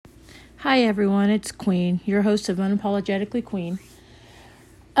Hi everyone, it's Queen, your host of Unapologetically Queen.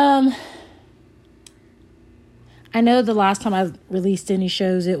 I know the last time I released any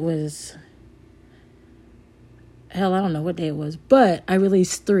shows, it was, I don't know what day it was, but I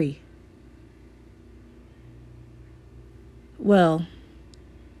released 3. Well,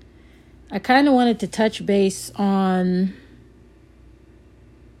 I kind of wanted to touch base on,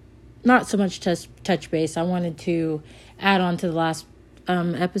 not so much touch base, I wanted to add on to the last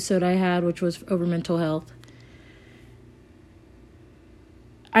episode I had, which was over mental health.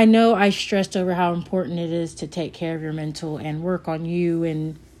 I know I stressed over how important it is to take care of your mental and work on you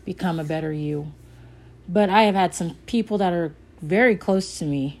and become a better you. But I have had some people that are very close to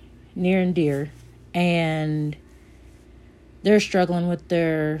me, near and dear, and they're struggling with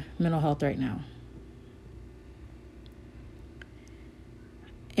their mental health right now.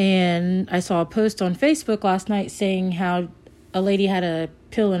 And I saw a post on Facebook last night saying how a lady had a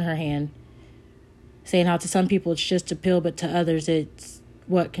pill in her hand, saying how to some people it's just a pill, but to others it's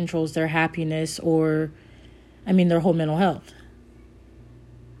what controls their happiness or, their whole mental health.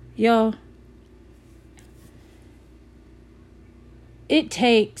 Y'all, it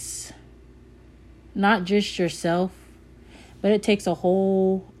takes not just yourself, but it takes a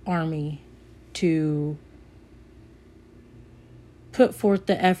whole army to put forth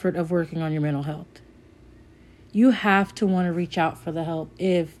the effort of working on your mental health. You have to want to reach out for the help.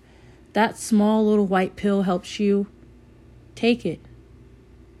 If that small little white pill helps you, take it.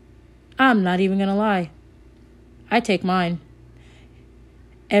 I'm not even going to lie. I take mine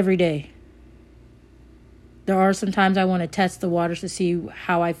every day. There are some times I want to test the waters to see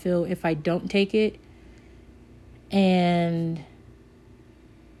how I feel if I don't take it. And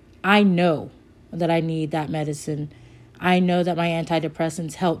I know that I need that medicine. I know that my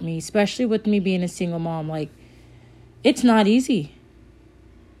antidepressants help me, especially with me being a single mom. It's not easy.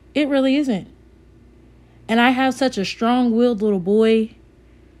 It really isn't. And I have such a strong-willed little boy.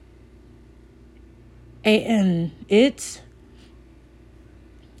 And yes,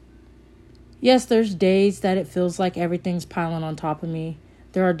 there's days that it feels like everything's piling on top of me.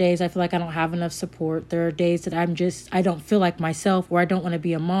 There are days I feel like I don't have enough support. There are days that I don't feel like myself, or I don't want to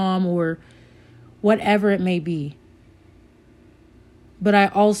be a mom, or whatever it may be. But I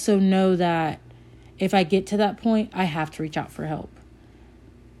also know that if I get to that point, I have to reach out for help.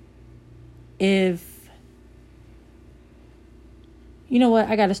 You know what?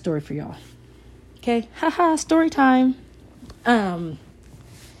 I got a story for y'all. Okay? Haha, story time. So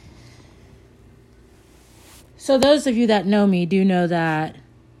those of you that know me do know that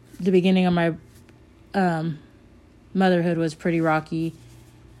the beginning of my motherhood was pretty rocky.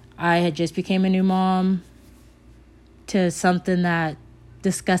 I had just became a new mom to something that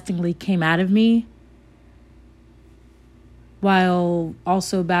disgustingly came out of me, while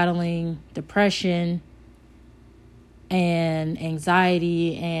also battling depression and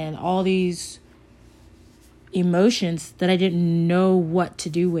anxiety and all these emotions that I didn't know what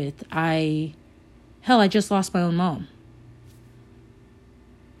to do with. I just lost my own mom.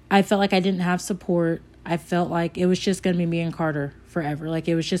 I felt like I didn't have support. I felt like it was just going to be me and Carter forever. Like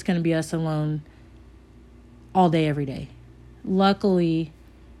it was just going to be us alone all day, every day. Luckily,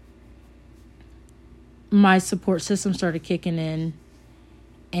 my support system started kicking in,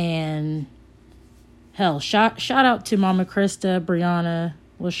 and shout out to Mama Krista, Brianna,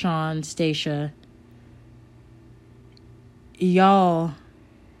 LaShawn, Stacia. Y'all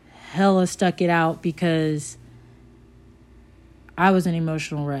hella stuck it out because I was an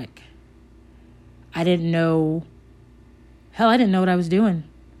emotional wreck. I didn't know what I was doing.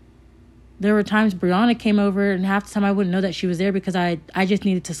 There were times Brianna came over, and half the time I wouldn't know that she was there because I just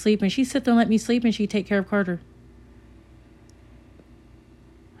needed to sleep. And she'd sit there and let me sleep, and she'd take care of Carter.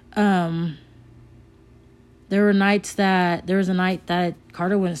 There was a night that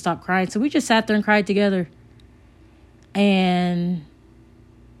Carter wouldn't stop crying. So we just sat there and cried together. And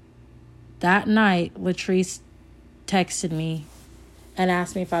that night, Latrice texted me and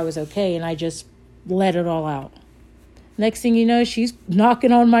asked me if I was okay. And I just let it all out. Next thing you know, she's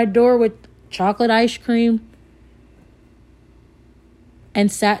knocking on my door with chocolate ice cream and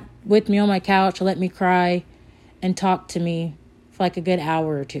sat with me on my couch, let me cry, and talked to me for like a good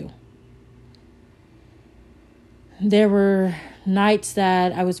hour or 2. There were nights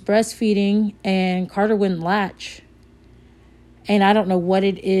that I was breastfeeding and Carter wouldn't latch. And I don't know what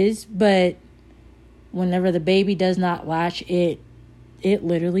it is, but whenever the baby does not latch, it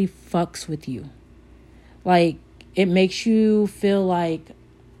literally fucks with you. Like, it makes you feel like,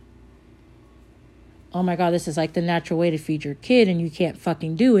 oh my God, this is like the natural way to feed your kid and you can't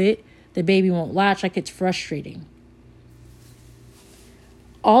fucking do it. The baby won't latch. Like, it's frustrating.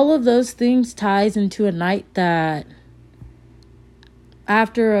 All of those things ties into a night that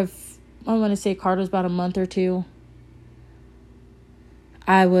after I want to say Carter's about a month or two,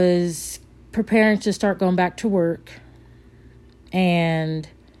 I was preparing to start going back to work, and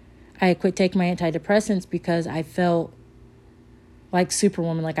I quit taking my antidepressants because I felt like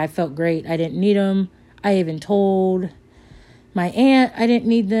Superwoman, like I felt great. I didn't need them. I even told my aunt I didn't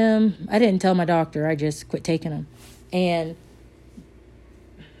need them. I didn't tell my doctor. I just quit taking them. And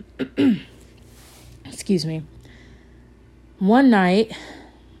excuse me. One night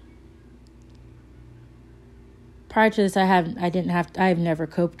prior to this, I've never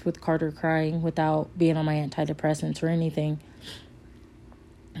coped with Carter crying without being on my antidepressants or anything.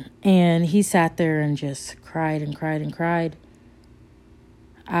 And he sat there and just cried and cried and cried.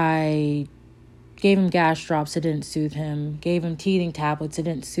 I gave him gas drops, it didn't soothe him. Gave him teething tablets, it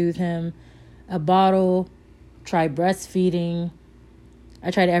didn't soothe him. A bottle, tried breastfeeding.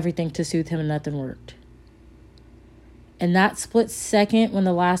 I tried everything to soothe him and nothing worked. And that split second when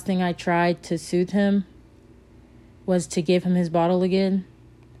the last thing I tried to soothe him was to give him his bottle again,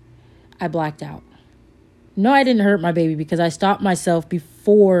 I blacked out. No, I didn't hurt my baby because I stopped myself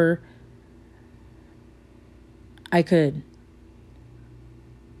before I could.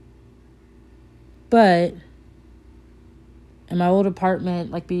 But in my old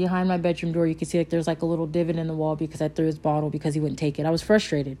apartment, like behind my bedroom door, you can see like there's like a little divot in the wall because I threw his bottle because he wouldn't take it. I was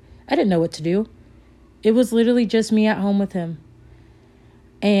frustrated. I didn't know what to do. It was literally just me at home with him.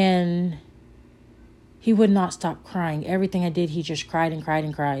 And he would not stop crying. Everything I did, he just cried and cried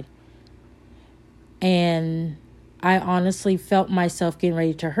and cried. And I honestly felt myself getting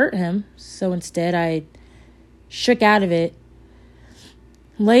ready to hurt him. So instead, I shook out of it,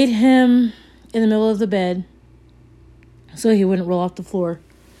 laid him in the middle of the bed so he wouldn't roll off the floor.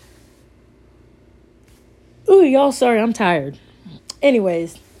 Ooh, y'all, sorry, I'm tired.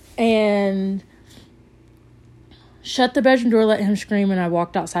 Anyways, and shut the bedroom door, let him scream, and I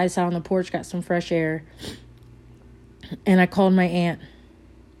walked outside, sat on the porch, got some fresh air, and I called my aunt.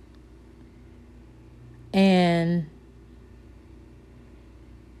 And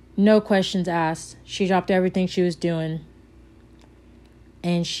no questions asked. She dropped everything she was doing,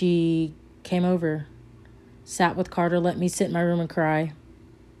 and she came over, sat with Carter, let me sit in my room and cry.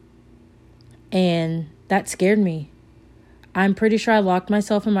 And that scared me. I'm pretty sure I locked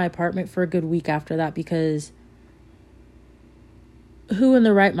myself in my apartment for a good week after that, because who in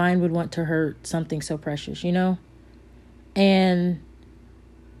their right mind would want to hurt something so precious, you know? And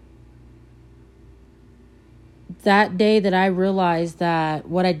that day that I realized that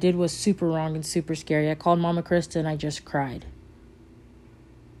what I did was super wrong and super scary, I called Mama Krista and I just cried.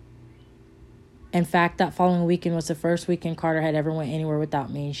 In fact, that following weekend was the first weekend Carter had ever went anywhere without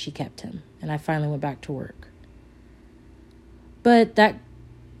me, and she kept him. And I finally went back to work. But that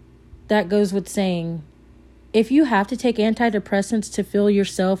goes with saying, if you have to take antidepressants to feel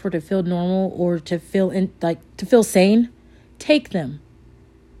yourself or to feel normal or to feel sane, take them.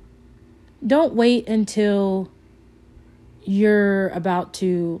 Don't wait until you're about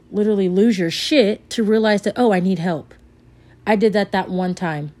to literally lose your shit to realize that, oh, I need help. I did that one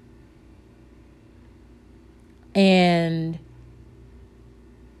time. And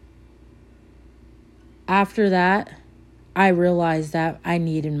after that, I realized that I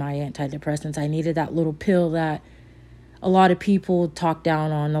needed my antidepressants. I needed that little pill that a lot of people talk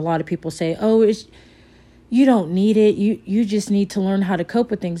down on. A lot of people say, oh, you don't need it. You just need to learn how to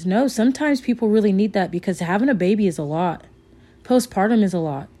cope with things. No, sometimes people really need that, because having a baby is a lot. Postpartum is a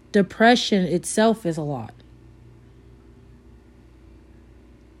lot. Depression itself is a lot.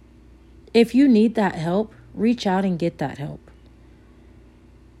 If you need that help, reach out and get that help.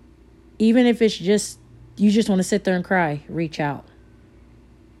 Even if it's just, you just want to sit there and cry, reach out.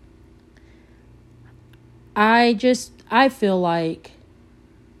 I feel like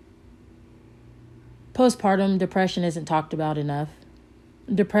postpartum depression isn't talked about enough.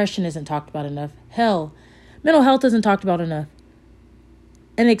 Depression isn't talked about enough. Hell, mental health isn't talked about enough.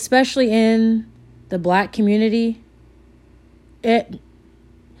 And especially in the Black community, I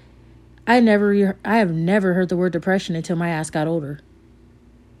have never heard the word depression until my ass got older.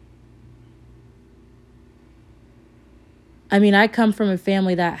 I mean, I come from a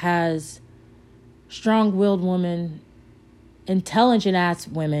family that has strong-willed women, intelligent-ass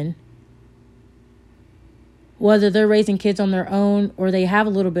women. Whether they're raising kids on their own or they have a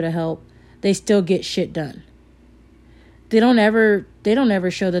little bit of help, they still get shit done. They don't ever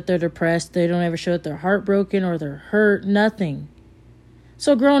show that they're depressed. They don't ever show that they're heartbroken or they're hurt. Nothing.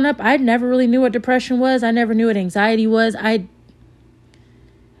 So growing up, I never really knew what depression was. I never knew what anxiety was. I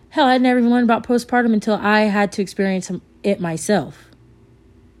never even learned about postpartum until I had to experience it myself.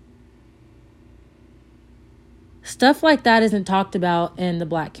 Stuff like that isn't talked about in the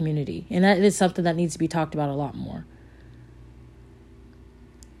Black community. And that is something that needs to be talked about a lot more.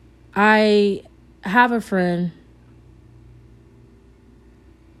 I have a friend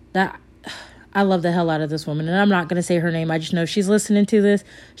that I love the hell out of this woman. And I'm not going to say her name. I just know she's listening to this.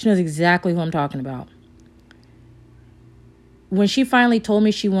 She knows exactly who I'm talking about. When she finally told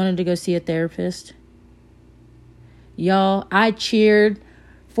me she wanted to go see a therapist, y'all, I cheered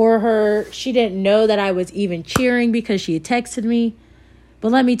for her. She didn't know that I was even cheering because she had texted me.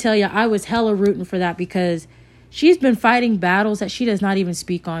 But let me tell you, I was hella rooting for that because she's been fighting battles that she does not even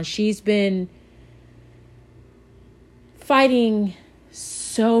speak on. She's been fighting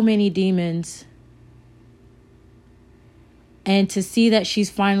so many demons. And to see that she's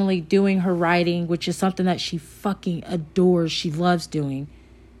finally doing her writing, which is something that she fucking adores, she loves doing.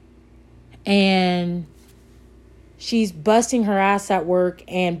 And she's busting her ass at work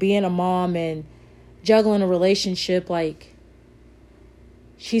and being a mom and juggling a relationship. Like,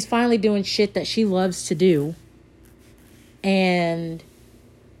 she's finally doing shit that she loves to do. And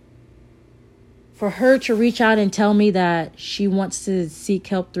for her to reach out and tell me that she wants to seek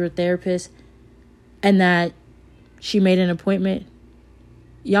help through a therapist and that she made an appointment,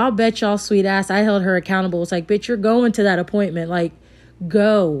 y'all bet y'all sweet ass I held her accountable. It's like, bitch, you're going to that appointment. Like,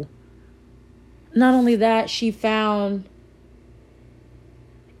 go. Not only that, she found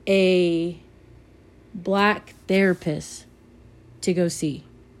a Black therapist to go see.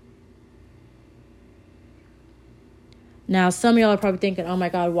 Now, some of y'all are probably thinking, oh my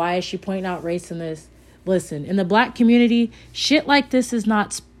God, why is she pointing out race in this? Listen, in the Black community, shit like this is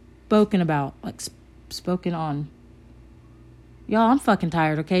not spoken about, like spoken on. Y'all, I'm fucking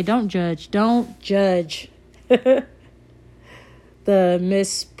tired, okay? Don't judge. Don't judge the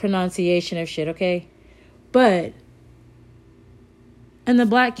mispronunciation of shit, okay? But in the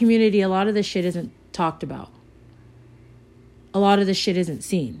Black community, a lot of this shit isn't talked about. A lot of this shit isn't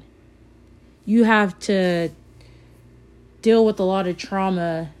seen. You have to deal with a lot of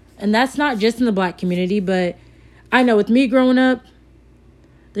trauma. And that's not just in the Black community, but I know with me growing up,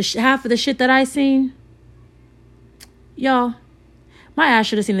 half of the shit that I seen, y'all, my ass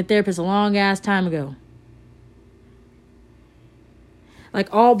should have seen a therapist a long ass time ago. Like,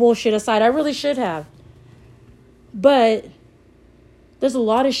 all bullshit aside, I really should have. But there's a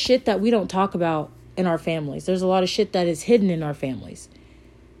lot of shit that we don't talk about in our families. There's a lot of shit that is hidden in our families.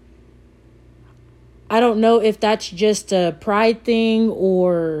 I don't know if that's just a pride thing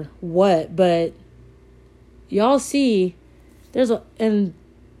or what, but y'all see, in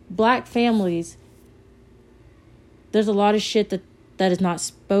Black families, there's a lot of shit that is not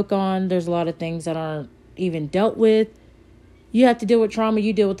spoke on. There's a lot of things that aren't even dealt with. You have to deal with trauma.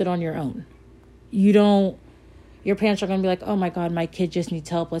 You deal with it on your own. Your parents are going to be like, oh my God, my kid just needs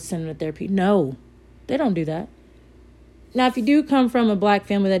help. Let's send him to therapy. No, they don't do that. Now, if you do come from a Black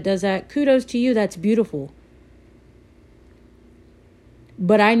family that does that, kudos to you. That's beautiful.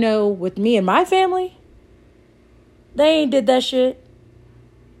 But I know with me and my family, they ain't did that shit.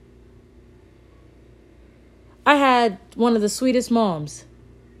 I had one of the sweetest moms.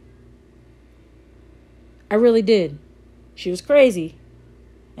 I really did. She was crazy.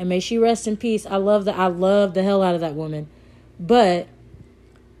 And may she rest in peace. I love the hell out of that woman. But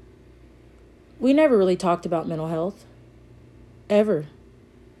we never really talked about mental health. Ever.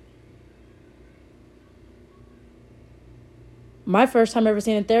 My first time ever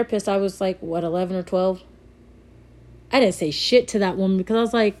seeing a therapist, I was like, 11 or 12? I didn't say shit to that woman because I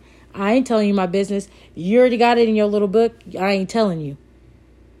was like, I ain't telling you my business. You already got it in your little book. I ain't telling you.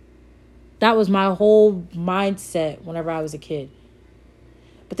 That was my whole mindset whenever I was a kid.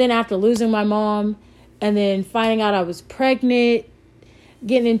 But then after losing my mom and then finding out I was pregnant,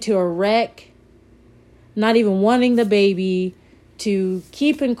 getting into a wreck, not even wanting the baby, to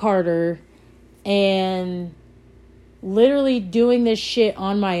keeping Carter, and literally doing this shit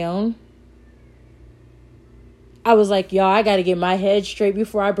on my own, I was like, y'all, I got to get my head straight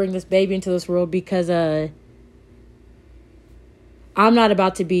before I bring this baby into this world because I'm not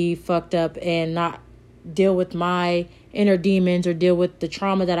about to be fucked up and not deal with my inner demons or deal with the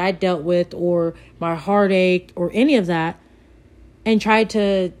trauma that I dealt with or my heartache or any of that and try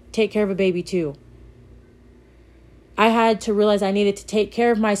to take care of a baby too. I had to realize I needed to take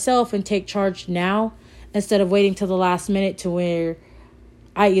care of myself and take charge now instead of waiting till the last minute to where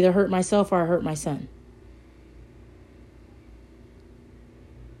I either hurt myself or I hurt my son.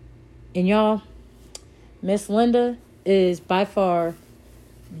 And y'all, Miss Linda is by far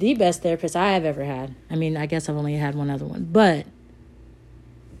the best therapist I have ever had. I mean, I guess I've only had one other one, but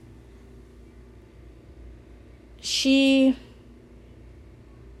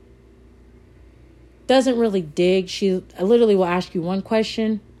doesn't really dig. She literally will ask you one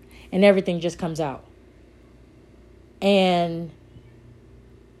question and everything just comes out. And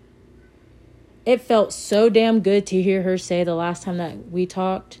it felt so damn good to hear her say the last time that we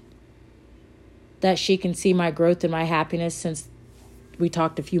talked that she can see my growth and my happiness since we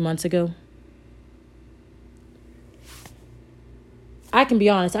talked a few months ago. I can be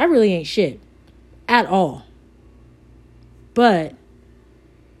honest, I really ain't shit at all. But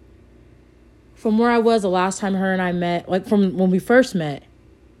from where I was the last time her and I met, like from when we first met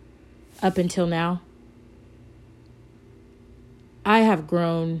up until now, I have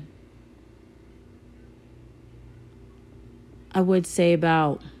grown, I would say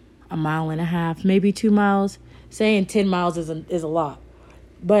about 1.5 miles, maybe 2 miles. Saying 10 miles is a lot.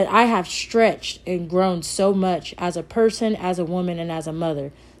 But I have stretched and grown so much as a person, as a woman, and as a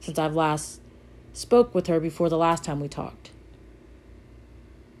mother since I've last spoke with her before the last time we talked.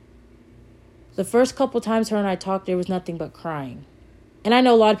 The first couple times her and I talked, there was nothing but crying. And I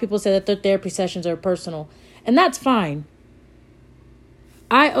know a lot of people say that their therapy sessions are personal, and that's fine.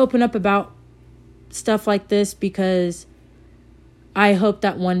 I open up about stuff like this because I hope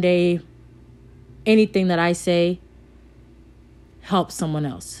that one day anything that I say helps someone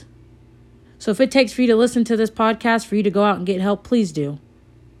else. So if it takes for you to listen to this podcast, for you to go out and get help, please do.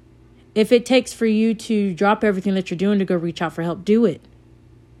 If it takes for you to drop everything that you're doing to go reach out for help, do it.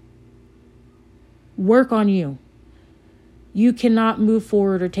 Work on you. You cannot move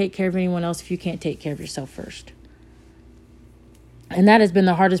forward or take care of anyone else if you can't take care of yourself first. And that has been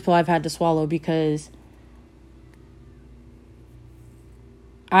the hardest pill I've had to swallow because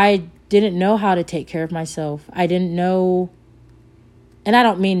I didn't know how to take care of myself. I didn't know, and I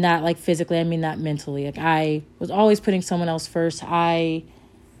don't mean that like physically, I mean that mentally. Like I was always putting someone else first. I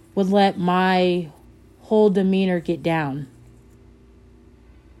would let my whole demeanor get down.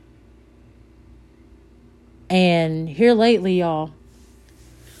 And here lately, y'all,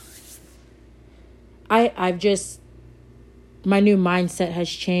 I've just, my new mindset has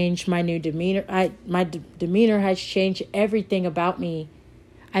changed. My new demeanor, my demeanor has changed. Everything about me,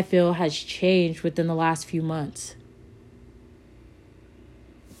 I feel, has changed within the last few months.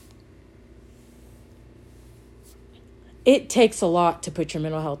 It takes a lot to put your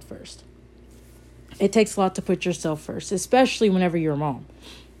mental health first. It takes a lot to put yourself first, especially whenever you're a mom.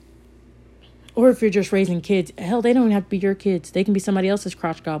 Or if you're just raising kids. Hell, they don't even have to be your kids. They can be somebody else's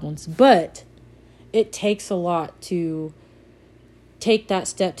crotch goblins. But it takes a lot to take that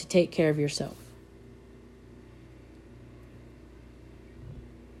step to take care of yourself.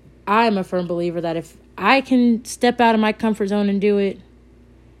 I'm a firm believer that if I can step out of my comfort zone and do it,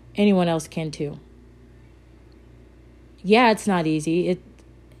 anyone else can too. Yeah, it's not easy.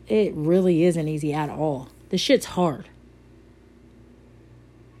 It really isn't easy at all. The shit's hard.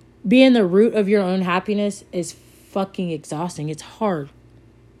 Being the root of your own happiness is fucking exhausting. It's hard.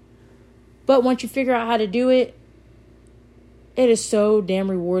 But once you figure out how to do it, it is so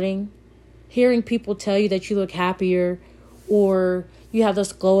damn rewarding. Hearing people tell you that you look happier or you have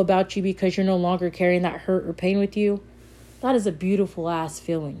this glow about you because you're no longer carrying that hurt or pain with you, that is a beautiful ass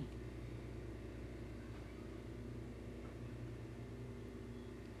feeling.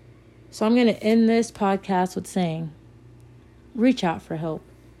 So I'm going to end this podcast with saying, reach out for help.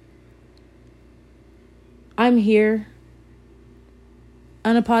 I'm here,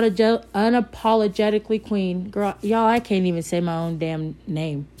 unapologetically queen. Girl, y'all, I can't even say my own damn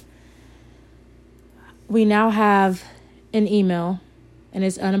name. We now have an email, and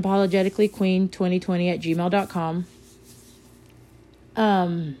it's unapologeticallyqueen2020@gmail.com.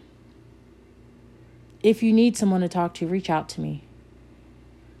 If you need someone to talk to, reach out to me.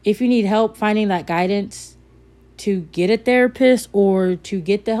 If you need help finding that guidance to get a therapist or to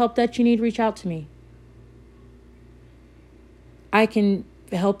get the help that you need, reach out to me. I can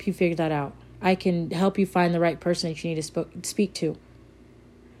help you figure that out. I can help you find the right person that you need to speak to.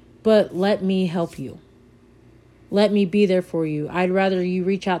 But let me help you. Let me be there for you. I'd rather you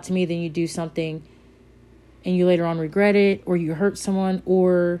reach out to me than you do something and you later on regret it, or you hurt someone,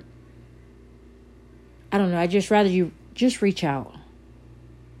 or I don't know. I'd just rather you just reach out.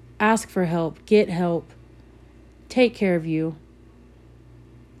 Ask for help. Get help. Take care of you.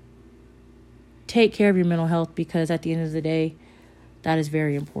 Take care of your mental health, because at the end of the day, that is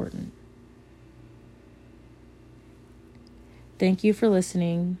very important. Thank you for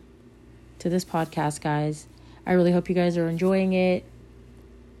listening to this podcast, guys. I really hope you guys are enjoying it.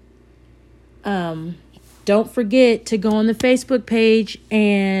 Don't forget to go on the Facebook page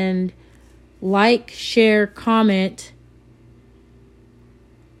and like, share, comment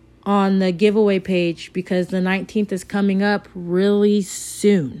on the giveaway page, because the 19th is coming up really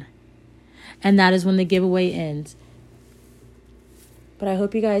soon. And that is when the giveaway ends. But I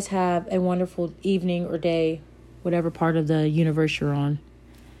hope you guys have a wonderful evening or day, whatever part of the universe you're on.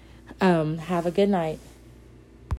 Have a good night.